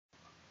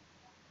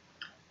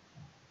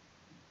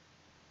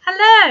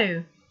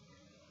Hello!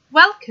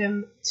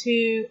 Welcome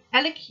to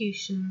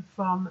Elocution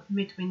from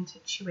Midwinter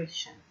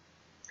Tuition.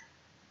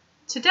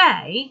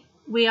 Today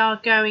we are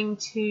going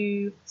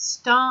to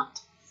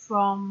start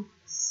from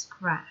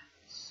scratch.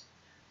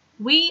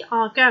 We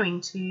are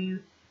going to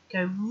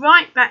go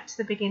right back to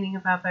the beginning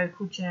of our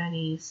vocal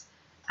journeys,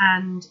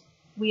 and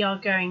we are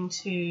going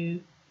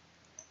to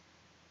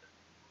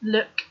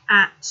look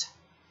at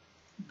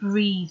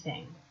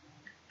breathing.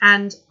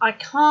 And I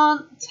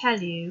can't tell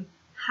you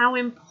how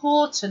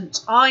important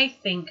I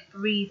think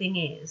breathing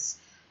is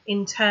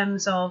in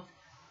terms of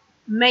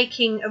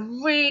making a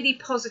really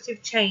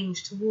positive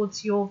change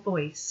towards your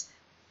voice.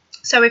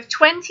 So if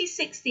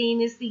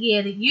 2016 is the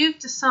year that you've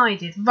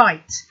decided,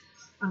 right,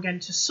 I'm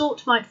going to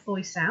sort my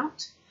voice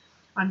out,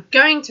 I'm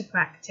going to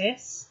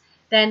practice,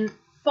 then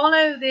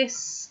follow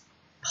this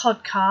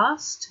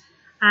podcast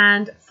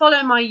and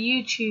follow my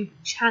YouTube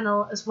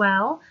channel as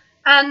well,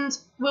 and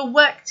we'll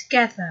work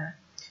together.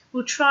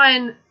 We'll try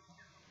and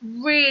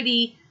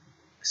really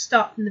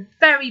start from the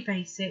very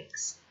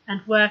basics and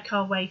work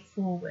our way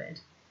forward.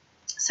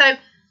 So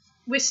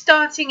we're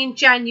starting in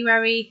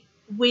January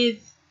with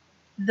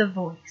the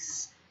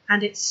voice,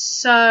 and it's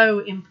so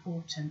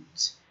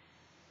important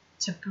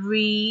to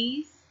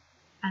breathe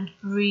and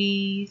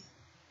breathe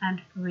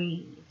and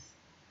breathe.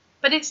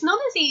 But it's not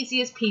as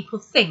easy as people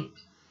think.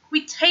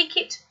 We take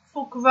it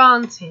for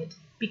granted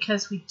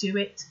because we do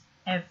it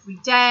every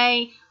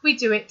day, we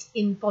do it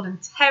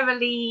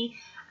involuntarily,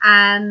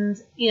 and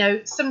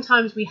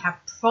sometimes we have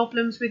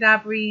problems with our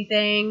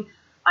breathing.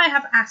 I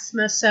have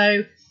asthma,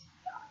 so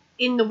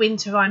in the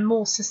winter I'm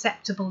more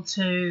susceptible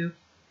to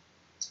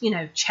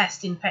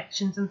chest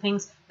infections and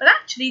things. But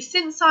actually,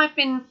 since I've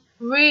been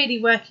really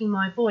working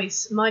my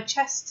voice, my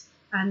chest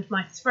and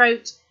my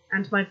throat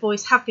and my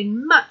voice have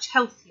been much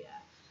healthier,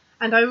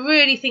 and I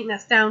really think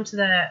that's down to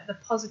the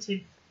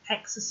positive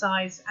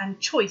exercise and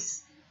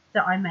choice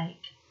that I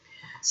make.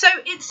 So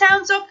it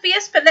sounds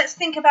obvious, but let's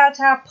think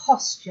about our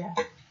posture.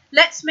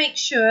 Let's make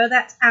sure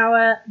that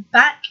our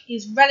back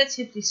is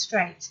relatively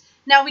straight.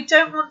 Now, we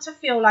don't want to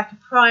feel like a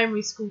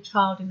primary school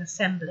child in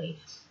assembly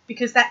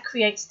because that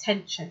creates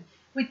tension.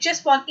 We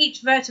just want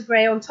each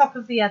vertebrae on top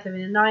of the other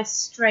in a nice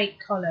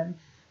straight column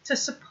to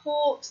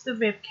support the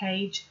rib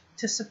cage,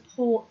 to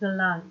support the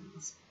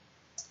lungs.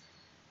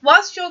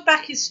 Whilst your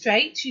back is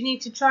straight, you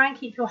need to try and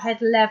keep your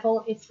head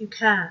level if you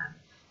can.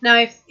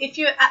 Now, if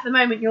you're at the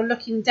moment you're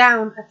looking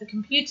down at the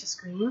computer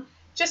screen,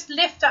 just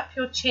lift up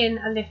your chin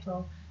a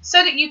little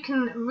so that you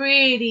can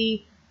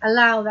really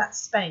allow that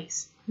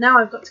space. Now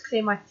I've got to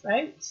clear my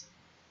throat.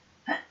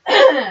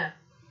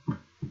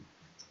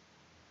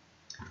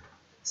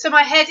 So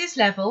my head is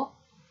level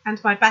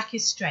and my back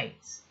is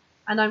straight.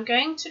 And I'm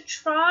going to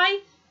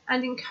try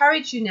and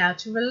encourage you now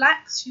to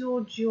relax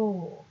your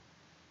jaw.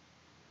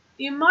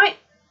 You might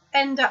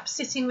end up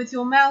sitting with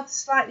your mouth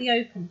slightly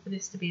open for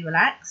this to be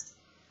relaxed,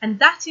 and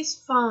that is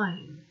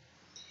fine.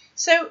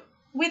 So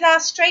with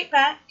our straight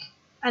back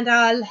and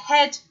our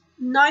head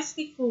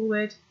nicely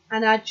forward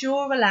and our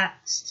jaw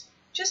relaxed,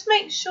 just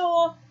make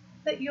sure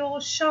that your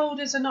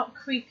shoulders are not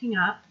creeping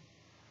up.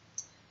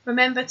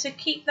 Remember to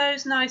keep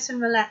those nice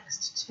and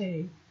relaxed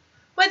too.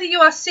 Whether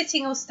you are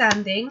sitting or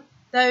standing,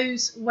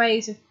 those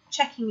ways of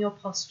checking your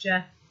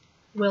posture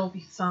will be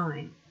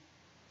fine.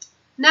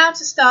 Now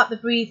to start the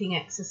breathing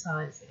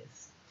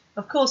exercises.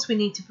 Of course we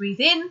need to breathe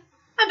in,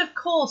 and of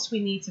course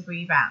we need to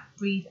breathe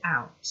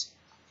out.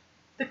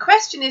 The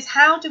question is,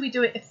 how do we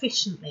do it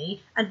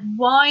efficiently, and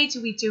why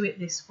do we do it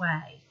this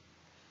way?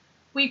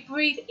 We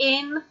breathe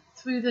in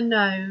through the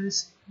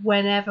nose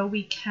whenever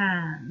we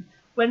can.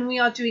 When we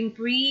are doing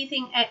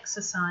breathing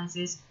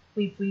exercises,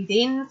 we breathe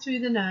in through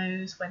the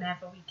nose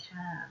whenever we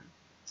can.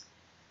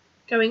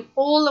 Going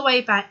all the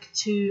way back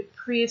to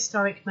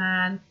prehistoric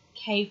man,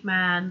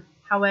 caveman,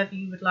 however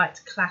you would like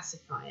to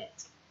classify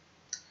it.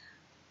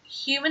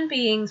 Human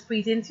beings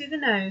breathe in through the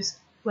nose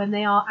when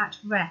they are at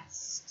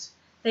rest.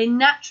 They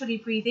naturally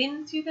breathe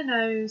in through the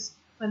nose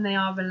when they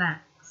are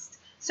relaxed.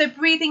 So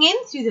breathing in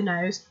through the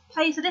nose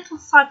plays a little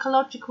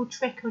psychological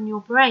trick on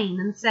your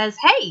brain and says,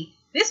 hey,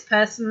 this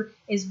person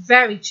is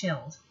very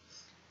chilled.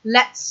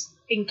 Let's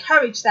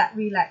encourage that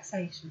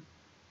relaxation.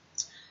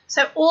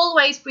 So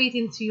always breathe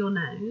in through your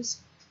nose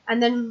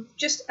and then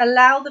just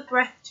allow the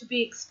breath to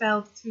be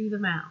expelled through the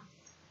mouth.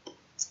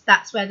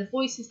 That's where the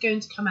voice is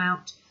going to come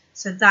out,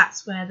 so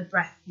that's where the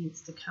breath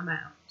needs to come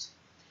out.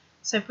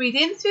 So breathe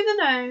in through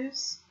the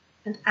nose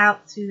and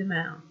out through the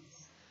mouth.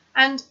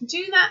 And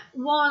do that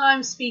while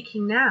I'm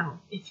speaking now,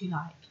 if you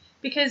like,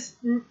 because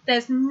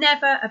there's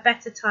never a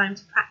better time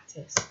to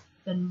practice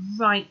than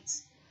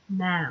right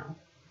now.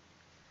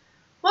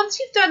 Once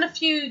you've done a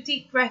few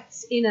deep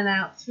breaths in and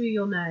out through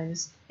your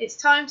nose, it's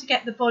time to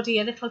get the body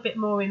a little bit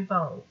more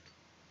involved.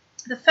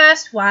 The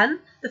first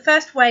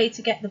way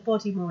to get the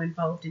body more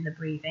involved in the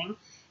breathing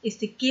is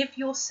to give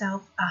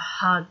yourself a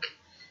hug.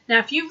 Now,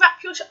 if you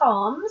wrap your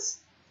arms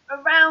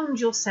around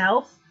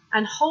yourself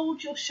and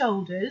hold your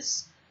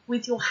shoulders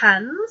with your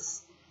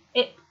hands,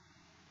 it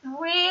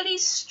really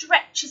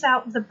stretches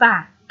out the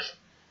back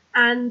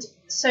And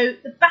so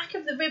the back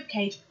of the rib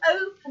cage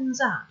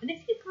opens up, and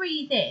if you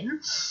breathe in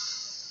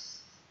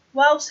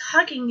whilst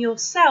hugging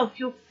yourself,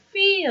 you'll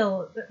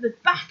feel that the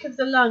back of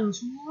the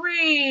lungs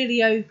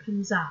really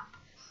opens up,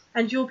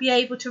 and you'll be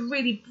able to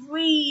really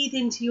breathe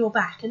into your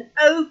back and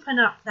open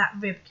up that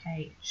rib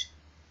cage.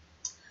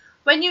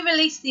 When you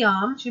release the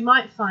arms, you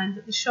might find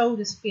that the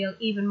shoulders feel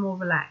even more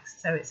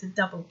relaxed, so it's a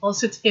double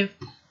positive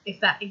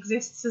if that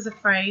exists as a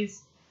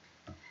phrase.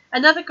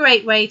 Another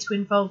great way to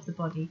involve the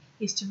body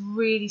is to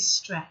really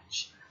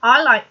stretch.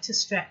 I like to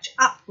stretch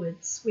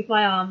upwards with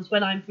my arms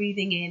when I'm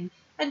breathing in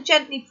and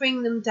gently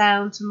bring them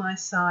down to my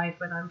side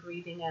when I'm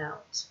breathing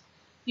out.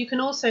 You can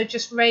also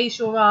just raise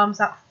your arms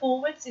up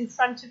forwards in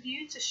front of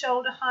you to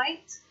shoulder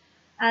height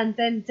and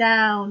then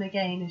down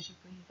again as you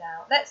breathe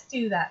out. Let's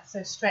do that.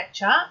 So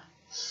stretch up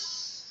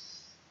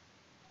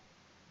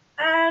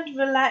and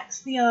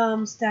relax the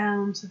arms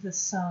down to the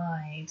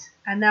side.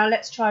 And now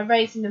let's try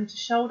raising them to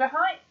shoulder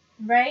height.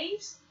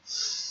 Raise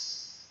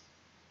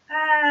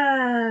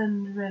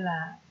and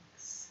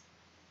relax.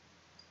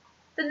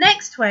 The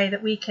next way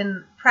that we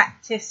can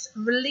practice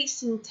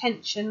releasing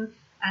tension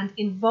and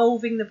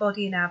involving the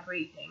body in our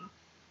breathing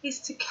is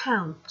to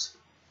count.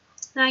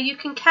 Now you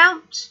can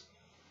count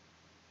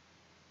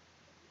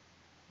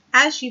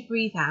as you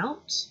breathe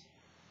out,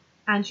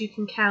 and you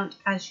can count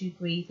as you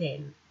breathe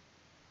in.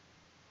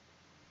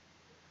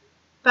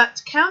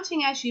 But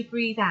counting as you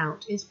breathe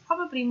out is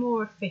probably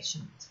more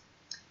efficient.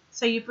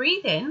 So you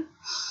breathe in,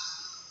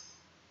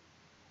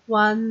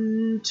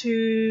 1,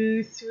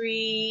 2,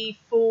 3,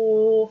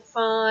 4,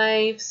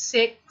 5,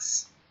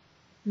 6,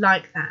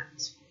 like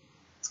that.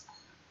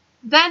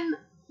 Then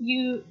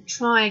you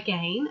try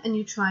again and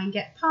you try and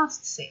get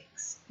past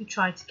 6. You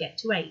try to get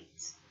to 8.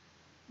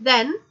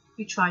 Then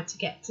you try to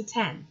get to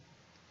 10.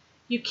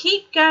 You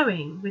keep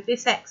going with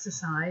this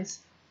exercise,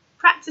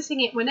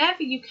 practicing it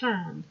whenever you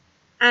can,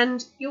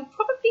 and you'll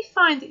probably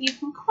find that you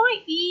can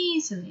quite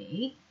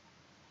easily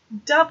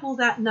double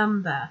that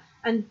number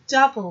and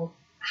double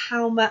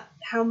how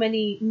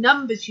many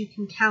numbers you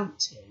can count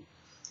to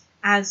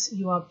as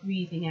you are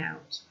breathing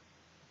out.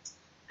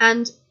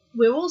 And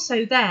we're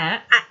also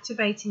there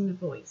activating the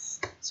voice.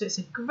 So it's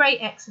a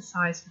great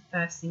exercise for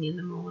first thing in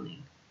the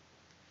morning.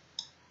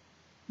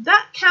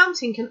 That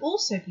counting can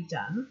also be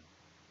done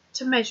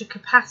to measure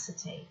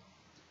capacity.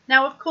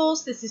 Now, of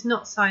course, this is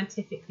not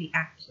scientifically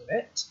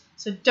accurate,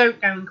 so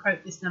don't go and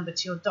quote this number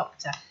to your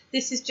doctor.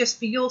 This is just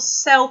for your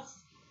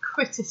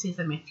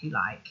self-criticism, if you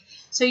like.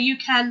 So you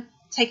can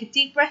take a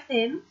deep breath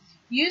in,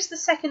 use the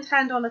second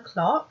hand on a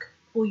clock,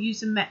 or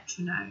use a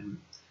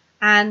metronome.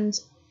 And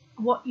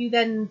what you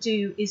then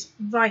do is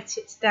write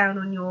it down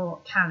on your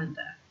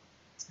calendar,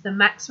 the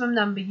maximum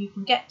number you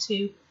can get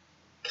to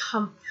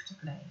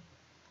comfortably.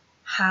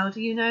 How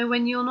do you know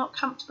when you're not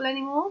comfortable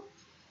anymore?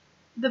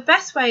 The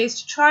best way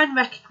is to try and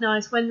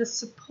recognise when the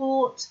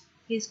support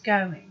is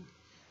going.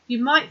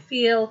 You might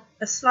feel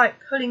a slight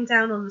pulling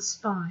down on the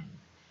spine.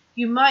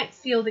 You might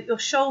feel that your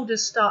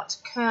shoulders start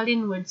to curl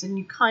inwards and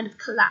you kind of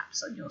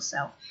collapse on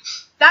yourself.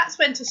 That's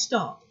when to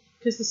stop,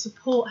 because the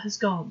support has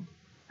gone.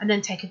 And then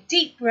take a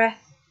deep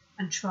breath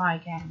and try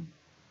again.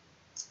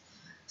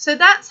 So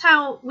that's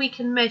how we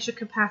can measure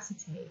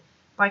capacity,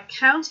 by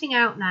counting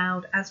out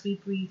loud as we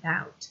breathe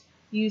out,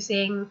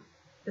 using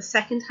the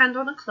second hand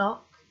on a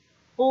clock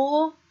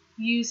or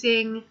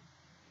using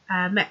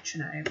a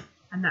metronome.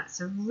 And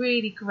that's a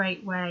really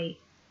great way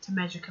to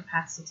measure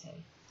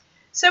capacity.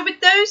 So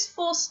with those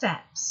 4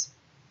 steps,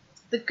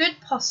 the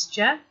good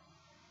posture,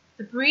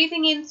 the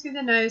breathing in through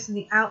the nose and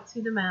the out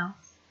through the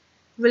mouth,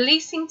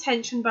 releasing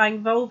tension by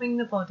involving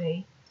the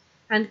body,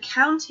 and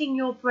counting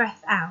your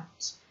breath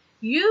out,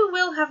 you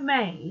will have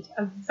made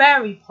a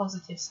very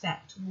positive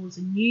step towards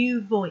a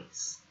new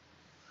voice.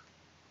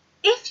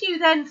 If you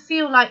then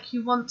feel like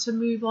you want to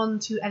move on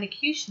to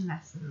elocution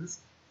lessons,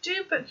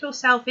 do book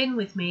yourself in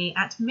with me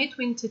at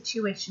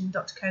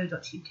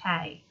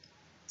midwintertuition.co.uk.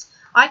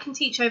 I can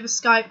teach over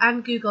Skype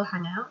and Google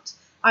Hangout.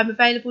 I'm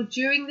available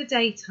during the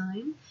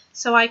daytime,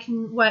 so I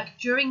can work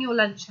during your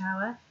lunch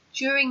hour,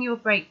 during your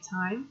break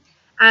time,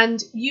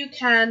 and you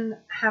can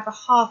have a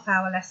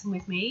half-hour lesson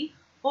with me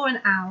or an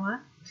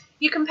hour.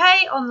 You can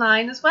pay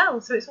online as well,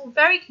 so it's all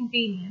very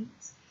convenient,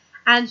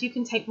 and you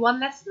can take 1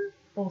 lesson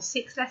or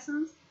 6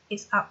 lessons.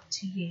 It's up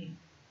to you.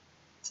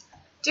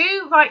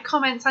 Do write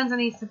comments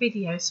underneath the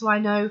video so I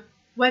know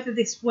whether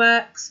this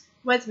works,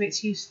 whether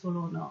it's useful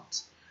or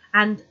not.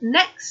 And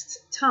next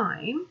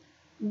time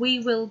we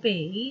will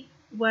be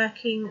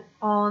working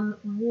on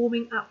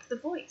warming up the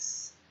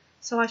voice.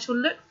 So I shall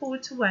look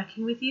forward to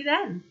working with you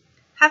then.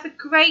 Have a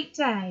great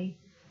day.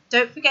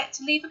 Don't forget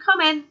to leave a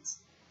comment.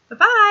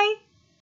 Bye-bye.